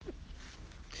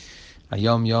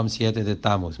Ayom Yom 7 de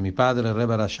Tammuz. Mi padre,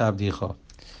 Rebbe Rashab, dijo,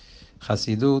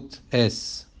 Hasidut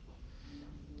es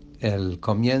el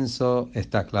comienzo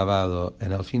está clavado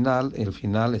en el final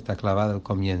está clavado en el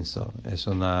comienzo. Es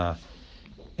una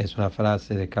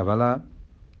frase de Kabbalah,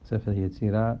 Sefer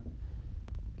Yetzirah,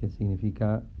 que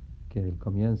significa que el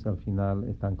comienzo y el final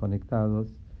están conectados,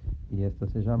 y esto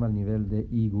se llama el nivel de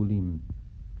Igulim,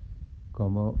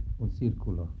 como un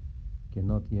círculo que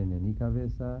no tiene ni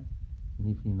cabeza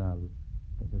ni final.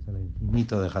 Ese es el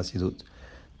infinito de Hasidut.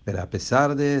 Pero a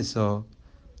pesar de eso,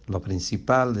 lo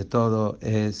principal de todo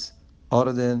es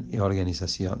orden y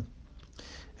organización.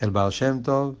 El Baal Shem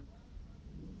Tov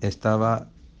estaba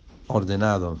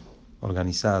ordenado,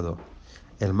 organizado.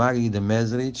 El Magi de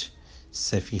Mezrich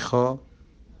se fijó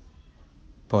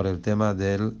por el tema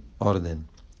del orden.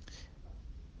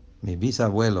 Mi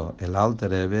bisabuelo, el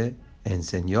Alter Rebbe,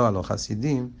 enseñó a los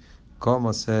Hasidim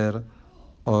cómo ser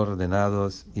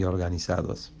ordenados y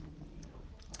organizados.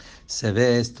 Se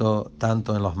ve esto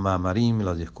tanto en los Ma'amarim, en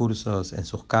los discursos, en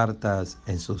sus cartas,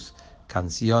 en sus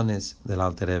canciones del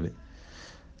Alter Rebbe.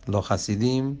 Los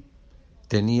Hasidim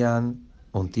tenían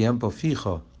un tiempo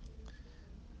fijo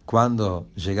cuando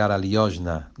llegar al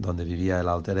Yojna, donde vivía el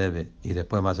Alter Rebbe, y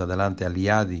después más adelante al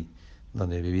Yadi,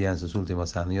 donde vivía en sus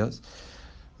últimos años.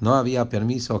 No había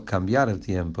permiso cambiar el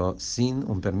tiempo sin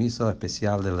un permiso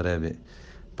especial del Rebbe.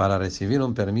 Para recibir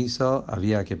un permiso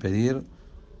había que pedir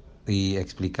y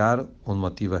explicar un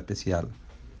motivo especial.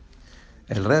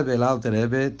 El Rebbe, el Alter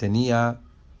Rebbe, tenía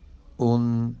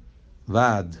un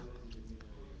VAD,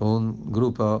 un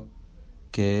grupo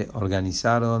que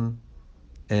organizaron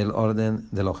el orden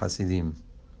de los Hasidim.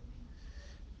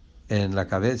 En la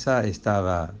cabeza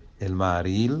estaba el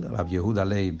Maharil, Rabbi Yehuda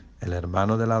Leib, el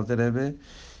hermano del Alter Rebbe,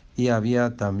 y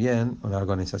había también una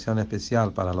organización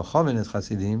especial para los jóvenes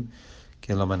Hasidim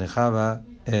que lo manejaba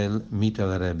el Mito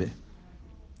de Rebbe.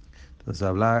 Entonces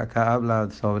acá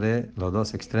habla sobre los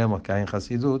dos extremos que hay en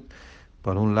Hasidut.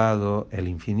 Por un lado, el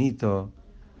infinito,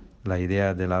 la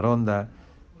idea de la ronda,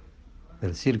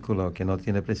 del círculo que no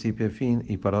tiene principio y fin,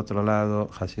 y por otro lado,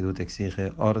 Hasidut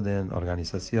exige orden,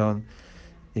 organización,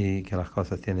 y que las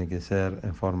cosas tienen que ser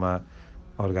en forma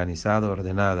organizada,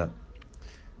 ordenada.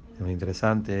 Muy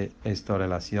interesante esta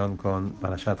relación con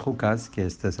Parashat Jukas, que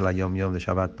este es la Yom Yom de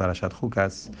Shabbat Parashat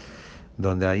Jukas,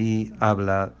 donde ahí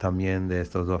habla también de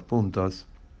estos dos puntos.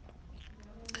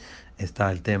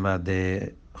 Está el tema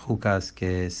de Jukas,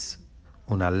 que es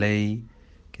una ley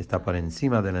que está por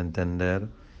encima del entender,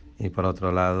 y por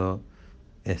otro lado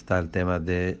está el tema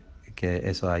de que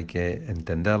eso hay que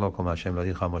entenderlo, como Hashem lo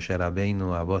dijo a Moshe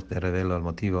Rabbeinu, a vos te revelo el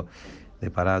motivo de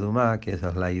Paradumá, que esa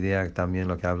es la idea también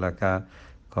lo que habla acá,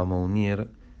 como unir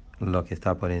lo que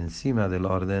está por encima del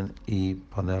orden y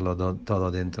ponerlo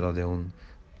todo dentro de un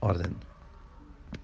orden.